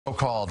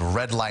so-called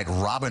red light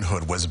Robin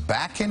Hood was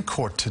back in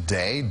court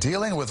today,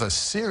 dealing with a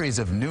series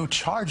of new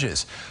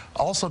charges.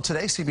 Also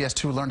today, CBS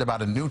 2 learned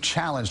about a new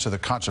challenge to the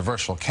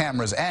controversial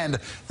cameras and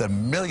the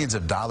millions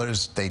of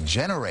dollars they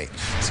generate.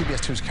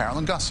 CBS 2's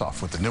Carolyn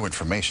Gusoff with the new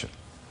information.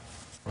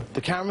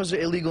 The cameras are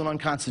illegal and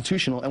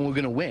unconstitutional, and we're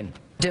going to win.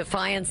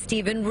 Defiant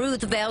Stephen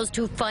Ruth vows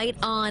to fight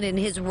on in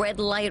his red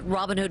light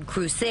Robin Hood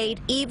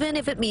crusade, even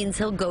if it means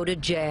he'll go to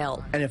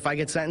jail. And if I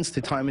get sentenced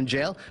to time in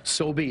jail,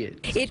 so be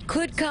it. It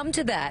could come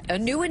to that. A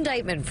new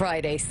indictment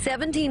Friday,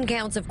 17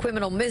 counts of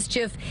criminal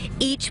mischief,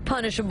 each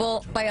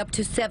punishable by up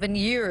to 7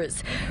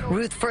 years.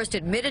 Ruth first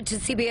admitted to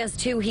CBS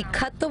 2 he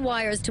cut the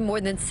wires to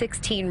more than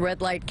 16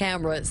 red light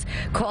cameras,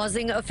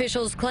 causing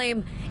officials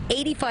claim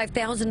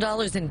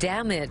 $85,000 in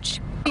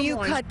damage. You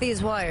cut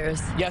these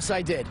wires? Yes,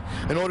 I did,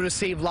 in order to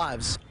save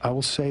lives. I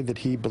will say that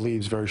he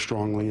believes very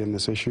strongly in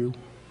this issue,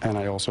 and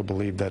I also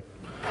believe that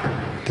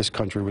this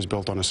country was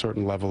built on a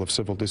certain level of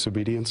civil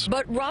disobedience.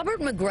 But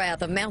Robert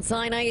McGrath of Mount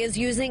Sinai is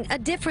using a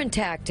different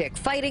tactic,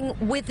 fighting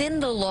within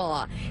the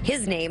law.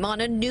 His name on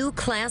a new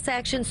class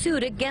action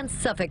suit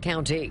against Suffolk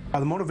County.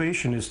 The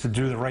motivation is to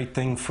do the right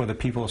thing for the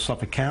people of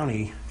Suffolk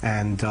County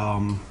and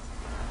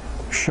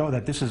show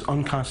that this is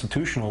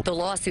unconstitutional. The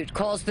lawsuit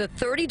calls the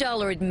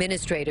 $30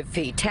 administrative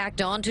fee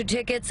tacked on to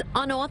tickets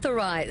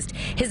unauthorized.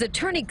 His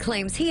attorney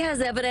claims he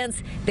has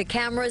evidence the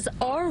cameras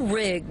are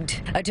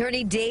rigged.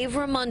 Attorney Dave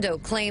Raimondo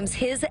claims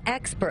his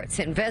experts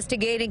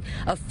investigating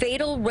a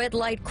fatal red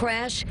light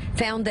crash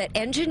found that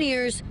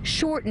engineers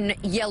shorten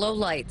yellow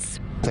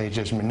lights. They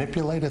just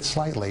manipulate it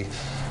slightly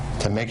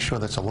to make sure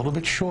that's a little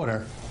bit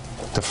shorter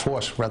to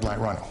force red light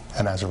running,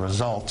 and as a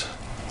result,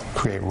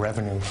 create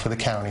revenue for the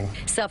county.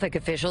 Suffolk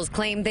officials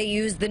claim they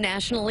use the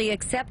nationally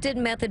accepted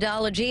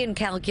methodology in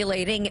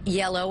calculating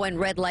yellow and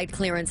red light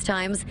clearance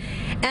times.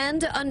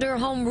 And under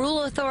home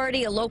rule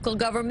authority, a local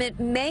government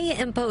may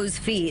impose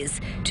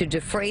fees to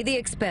defray the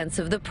expense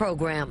of the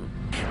program.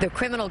 The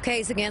criminal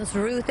case against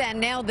Ruth and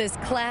now this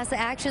class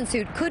action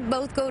suit could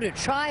both go to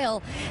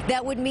trial.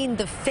 That would mean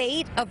the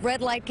fate of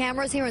red light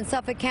cameras here in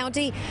Suffolk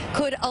County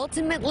could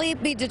ultimately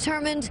be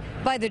determined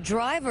by the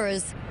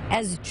drivers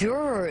as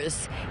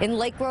jurors. In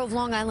Lake Grove,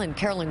 Long Island,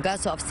 Carolyn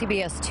Gusoff,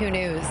 CBS 2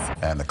 News.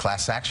 And the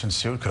class action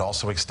suit could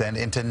also extend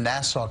into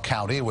Nassau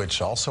County,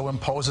 which also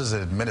imposes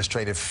an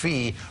administrative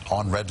fee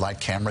on red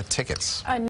light camera tickets.